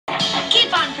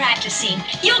practicing.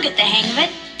 You'll get the hang of it.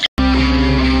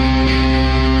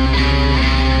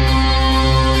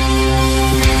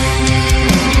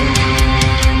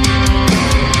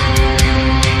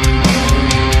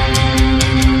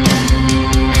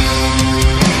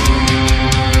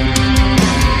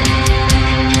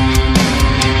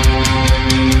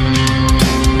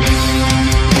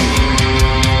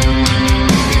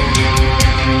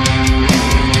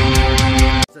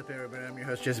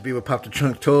 Just be with Pop the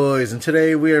Trunk Toys, and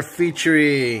today we are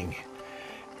featuring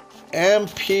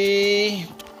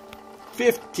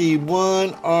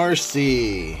Mp-51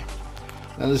 ARCEE.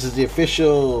 Now this is the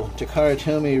official Takara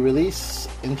Tomy release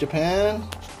in Japan,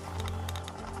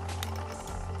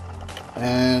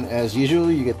 and as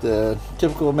usual you get the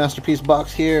typical Masterpiece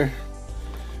box here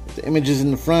with the images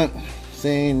in the front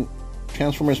saying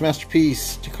Transformers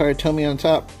Masterpiece, Takara Tomy on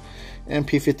top,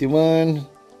 Mp-51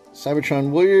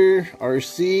 Cybertron Warrior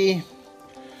ARCEE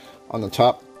on the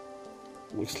top.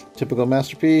 Looks typical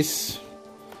Masterpiece.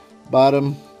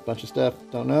 Bottom, bunch of stuff,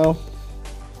 don't know.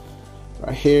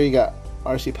 Right here you got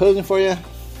ARCEE posing for you.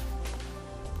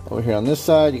 Over here on this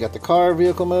side you got the car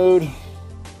vehicle mode.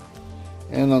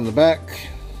 And on the back,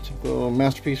 typical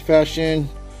Masterpiece fashion,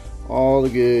 all the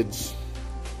goods,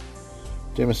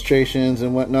 demonstrations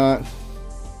and whatnot.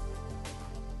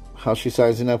 How she's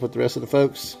sizing up with the rest of the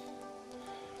folks.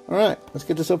 Alright, let's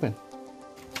get this open.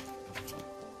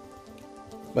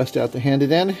 Bust out the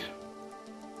handed end.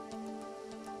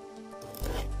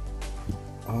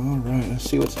 Alright, let's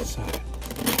see what's inside.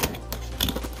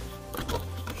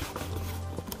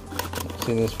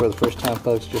 Seeing this for the first time,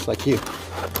 folks, just like you.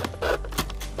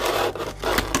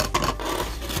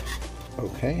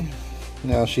 Okay,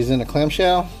 now she's in a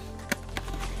clamshell.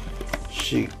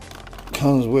 She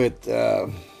comes with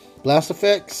blast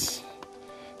effects,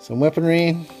 some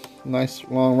weaponry. Nice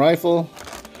long rifle.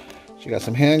 She got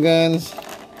some handguns.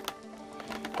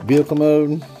 Vehicle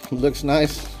mode looks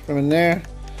nice from in there,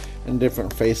 and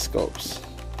different face sculpts.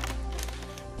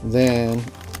 Then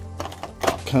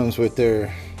comes with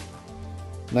their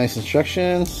nice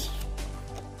instructions.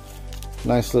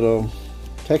 Nice little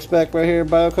text back right here,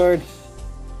 bio card.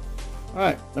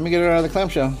 Alright, let me get her out of the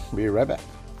clamshell. Be right back.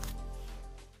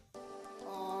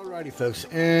 Alrighty folks,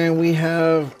 and we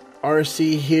have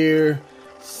ARCEE here,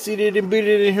 seated and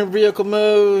booted in her vehicle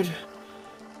mode,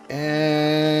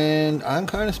 and I'm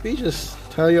kind of speechless,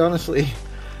 tell you honestly.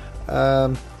 It's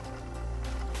a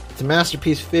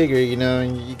Masterpiece figure, you know,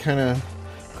 and you kind of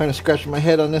scratching my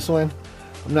head on this one.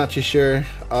 I'm not too sure.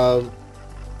 I'll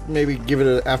maybe give it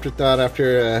an afterthought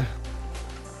after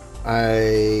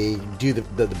I do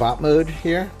the bot mode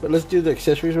here. But let's do the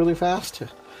accessories really fast.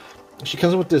 She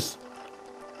comes with this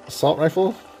assault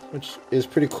rifle, which is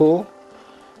pretty cool.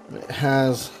 It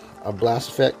has a blast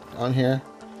effect on here,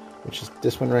 which is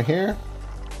this one right here,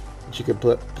 which you could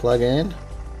plug in.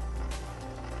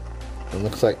 It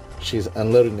looks like she's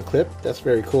unloading the clip. That's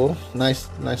very cool. Nice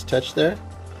touch there.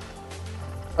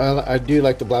 I do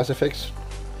like the blast effects.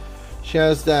 She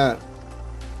has that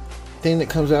thing that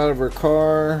comes out of her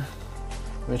car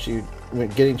when she's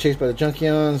getting chased by the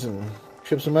Junkions and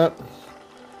trips them up.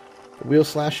 The wheel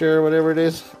slasher or whatever it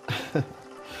is.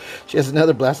 She has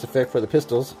another blast effect for the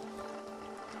pistols.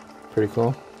 Pretty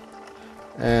cool.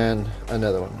 And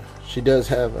another one. She does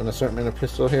have an assortment of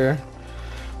pistol here.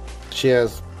 She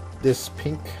has this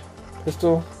pink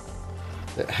pistol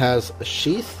that has a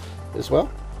sheath as well.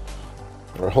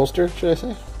 Or a holster, should I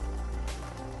say.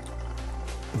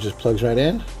 It just plugs right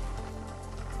in.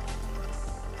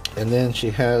 And then she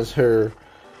has her,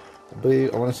 I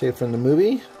believe, I want to say from the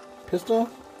movie, pistol.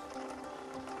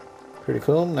 Pretty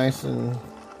cool. Nice and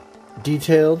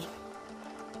detailed.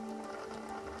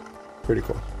 Pretty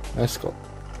cool. Nice sculpt.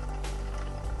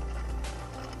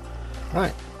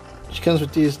 Alright. She comes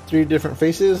with these 3 different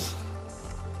faces.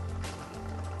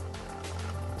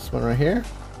 This one right here.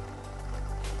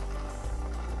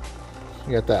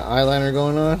 You got that eyeliner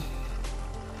going on.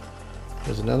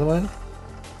 There's another one.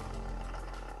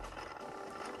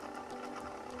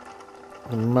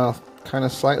 The mouth kind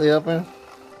of slightly open.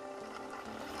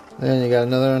 Then you got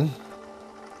another one.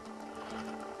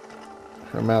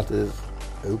 Her mouth is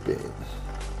open.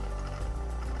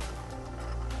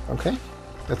 Okay,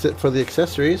 that's it for the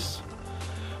accessories.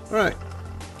 Alright.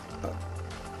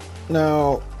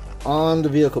 Now, on the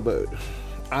vehicle mode,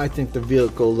 I think the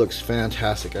vehicle looks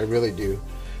fantastic. I really do.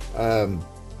 I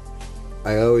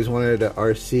always wanted an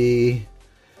ARCEE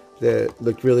that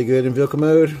looked really good in vehicle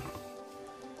mode.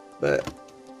 But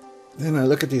then I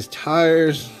look at these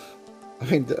tires. I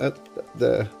mean,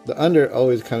 the under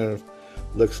always kind of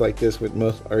looks like this with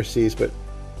most ARCEEs, but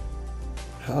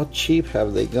how cheap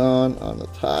have they gone on the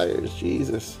tires?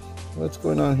 Jesus, what's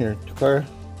going on here, Takara?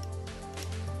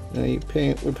 You know,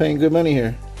 we're paying good money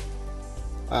here.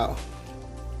 Wow.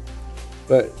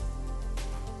 But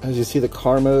as you see, the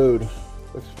car mode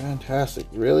looks fantastic.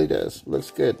 It really does.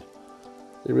 Looks good.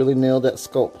 They really nailed that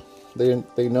sculpt.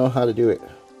 They know how to do it.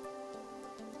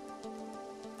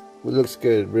 It looks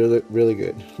good. Really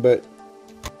good. But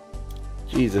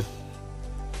Jesus,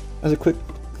 as a quick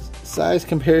size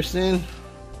comparison,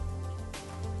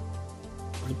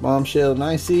 Bombshell and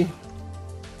Icy.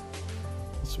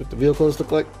 That's what the vehicles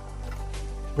look like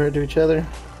compared to each other.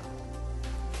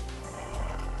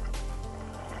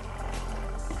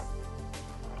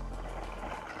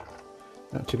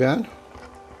 Not too bad.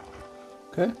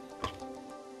 Okay.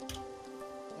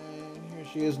 And here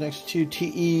she is next to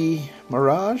TE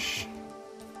Mirage.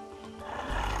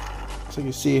 So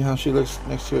you see how she looks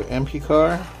next to an MP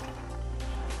car.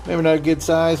 Maybe not a good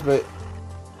size, but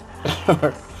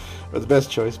or the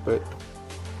best choice, but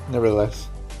nevertheless.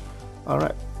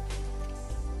 Alright.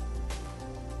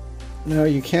 Now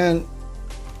you can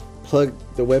plug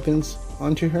the weapons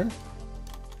onto her.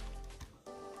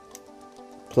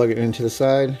 Plug it into the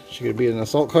side. She could be an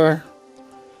assault car.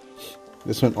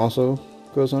 This one also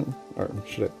goes on, or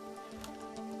should I?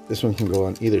 This one can go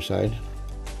on either side.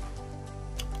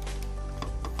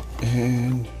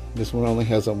 And this one only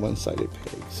has a one-sided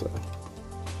peg, so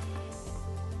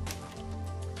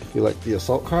if you like the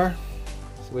assault car,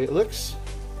 that's the way it looks.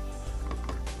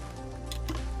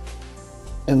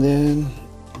 And then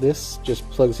this just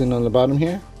plugs in on the bottom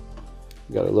here.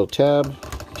 You got a little tab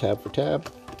for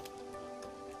tab.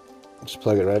 Just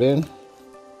plug it right in.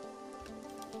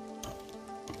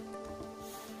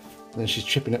 And then she's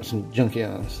tripping up some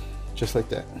junkions, just like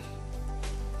that.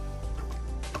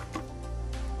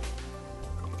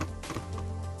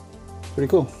 Pretty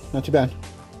cool, not too bad.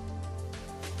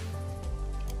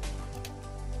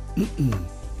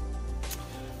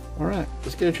 Alright,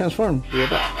 let's get it transformed. Be right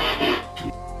back.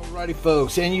 Alrighty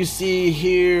folks, and you see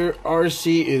here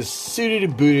ARCEE is suited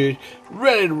and booted,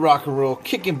 ready to rock and roll,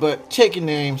 kicking butt, taking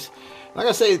names. Like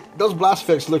I say, those blast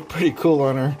effects look pretty cool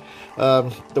on her.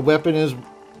 The weapon is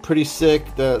pretty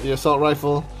sick, the assault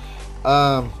rifle.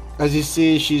 As you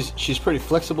see, she's pretty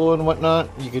flexible and whatnot.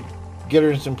 You could get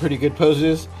her in some pretty good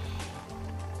poses.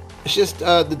 It's just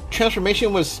the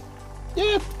transformation was,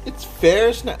 yeah, it's fair.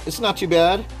 It's not too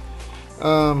bad.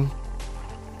 Let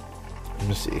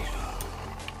me see.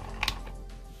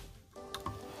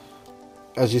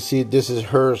 As you see, this is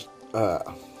her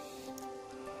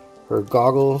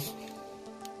goggles.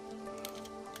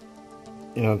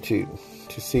 You know, to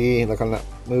see, like on that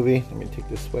movie. Let me take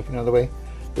this weapon out of the way.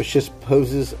 Which just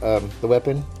poses the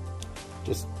weapon.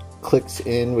 Just clicks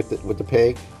in with the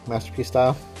peg, masterpiece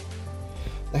style.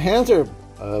 The hands are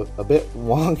a bit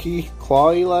wonky,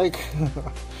 clawy like.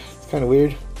 It's kind of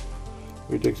weird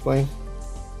to explain.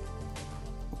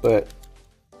 But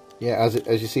yeah,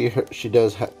 as you see, she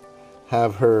does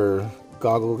have her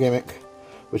goggle gimmick,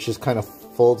 which just kind of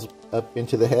folds up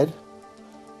into the head.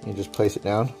 You just place it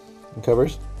down and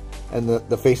covers, and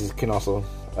the faces can also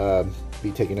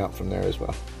be taken out from there as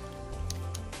well.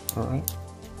 All right,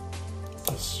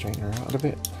 let's straighten her out a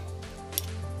bit.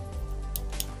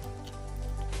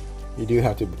 You do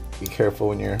have to be careful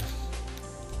when you're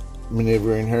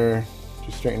maneuvering her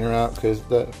to straighten her out, because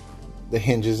the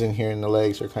hinges in here and the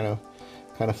legs are kind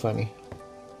of funny.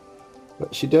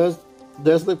 But she does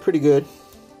look pretty good,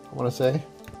 I want to say.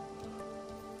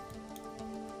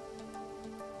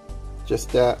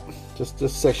 Just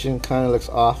this section kind of looks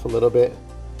off a little bit.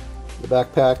 The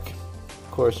backpack,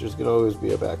 of course, there's gonna always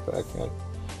be a backpack.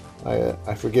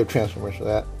 I forgive Transformers for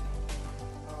that.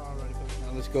 Alrighty, folks,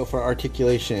 now let's go for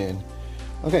articulation.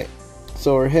 Okay,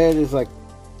 so her head is like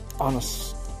on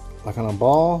a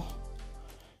ball.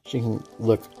 She can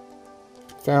look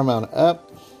a fair amount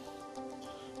up.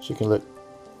 She can look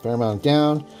a fair amount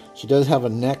down. She does have a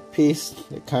neck piece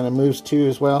that kind of moves too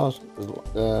as well,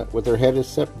 with her head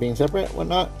is being separate and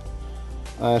whatnot.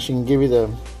 She can give you the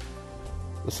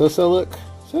so-so look.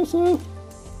 So-so.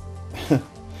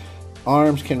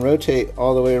 Arms can rotate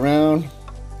all the way around.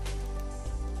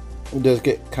 It does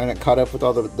get kind of caught up with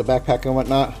all the backpack and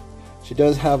whatnot. She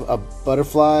does have a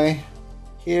butterfly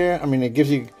here. I mean, it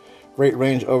gives you great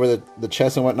range over the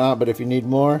chest and whatnot, but if you need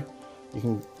more, you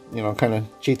can, you know, kind of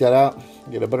cheat that out,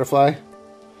 get a butterfly.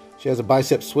 She has a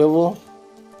bicep swivel.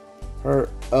 Her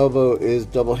elbow is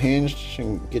double hinged. She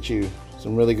can get you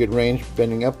some really good range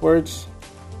bending upwards.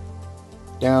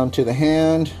 Down to the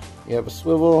hand, you have a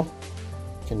swivel.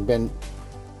 You can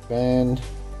bend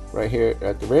right here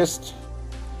at the wrist.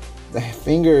 The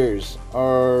fingers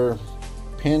are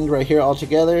pinned right here all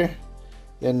together.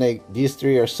 Then these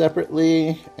three are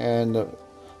separately, and the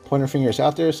pointer finger is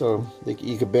out there, so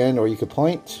you could bend or you could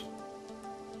point.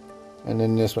 And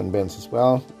then this one bends as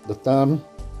well. The thumb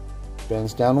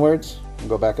bends downwards and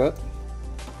go back up.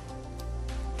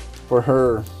 For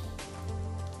her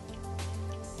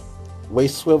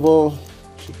waist swivel,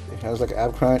 she has like an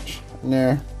ab crunch in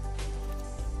there.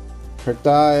 Her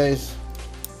thighs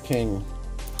can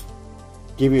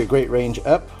give you a great range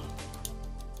up.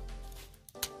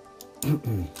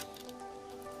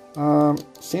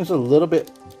 Seems a little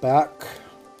bit back.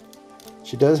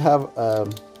 She does have a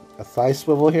thigh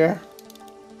swivel here.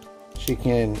 She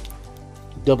can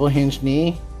double hinge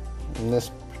knee, and this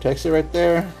protects it right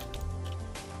there.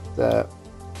 The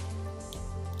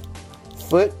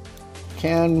foot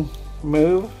can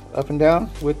move up and down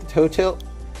with the toe tilt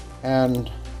and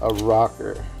a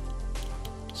rocker.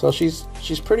 So she's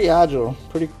pretty agile,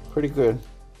 pretty good.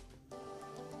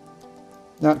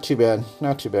 Not too bad,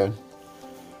 not too bad.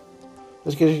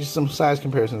 Let's get you some size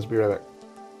comparisons. Be right back.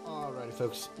 Alrighty,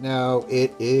 folks. Now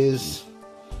it is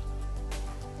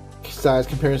size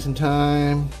comparison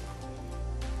time.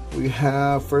 We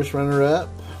have first runner-up.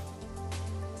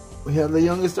 We have the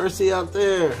youngest ARCEE out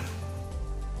there.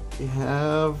 We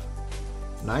have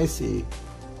Nicey.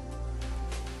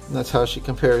 And that's how she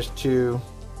compares to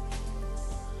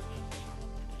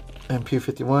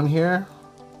Mp-51 here.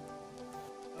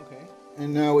 Okay.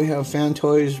 And now we have Fan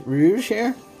Toys Rouge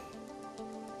here.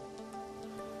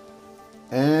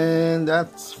 And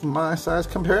that's my size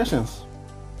comparisons.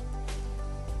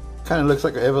 Kind of looks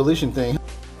like an evolution thing.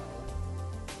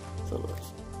 So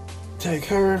let's take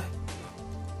her,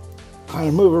 kind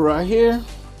of move her right here.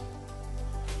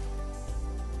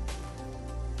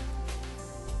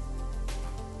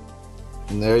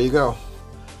 And there you go.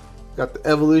 Got the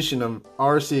evolution of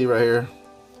ARCEE right here.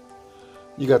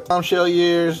 You got bombshell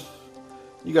years.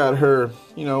 You got her,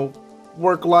 you know,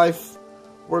 work-life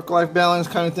balance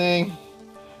kind of thing.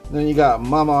 And then you got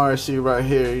Mama ARCEE right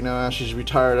here. You know, she's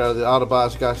retired out of the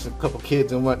Autobots, got a couple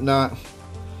kids and whatnot.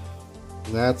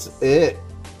 And that's it.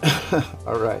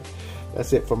 All right,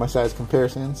 that's it for my size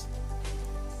comparisons,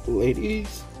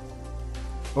 ladies.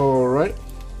 All right.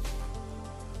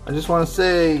 I just want to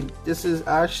say this is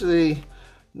actually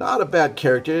not a bad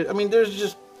character. I mean, there's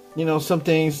just, you know, some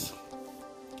things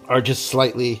are just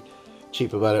slightly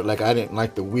cheap about it. Like, I didn't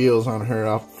like the wheels on her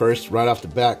right off the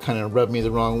bat. Kind of rubbed me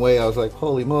the wrong way. I was like,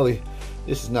 holy moly,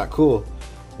 this is not cool.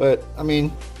 But I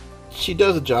mean, she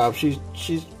does a job. She's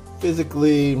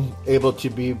physically able to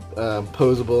be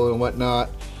posable and whatnot.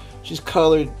 She's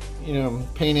colored, you know,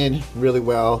 painted really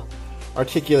well.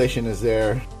 Articulation is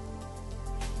there.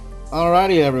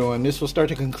 Alrighty, everyone, this will start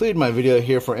to conclude my video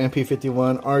here for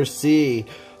Mp-51 ARCEE.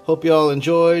 Hope you all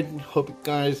enjoyed. Hope you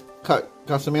guys got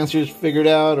some answers figured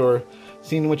out or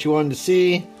seen what you wanted to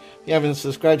see. If you haven't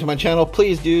subscribed to my channel,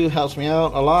 please do. Helps me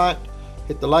out a lot.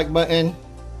 Hit the like button.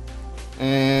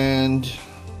 And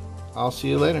I'll see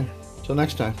you later. Till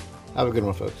next time. Have a good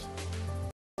one, folks.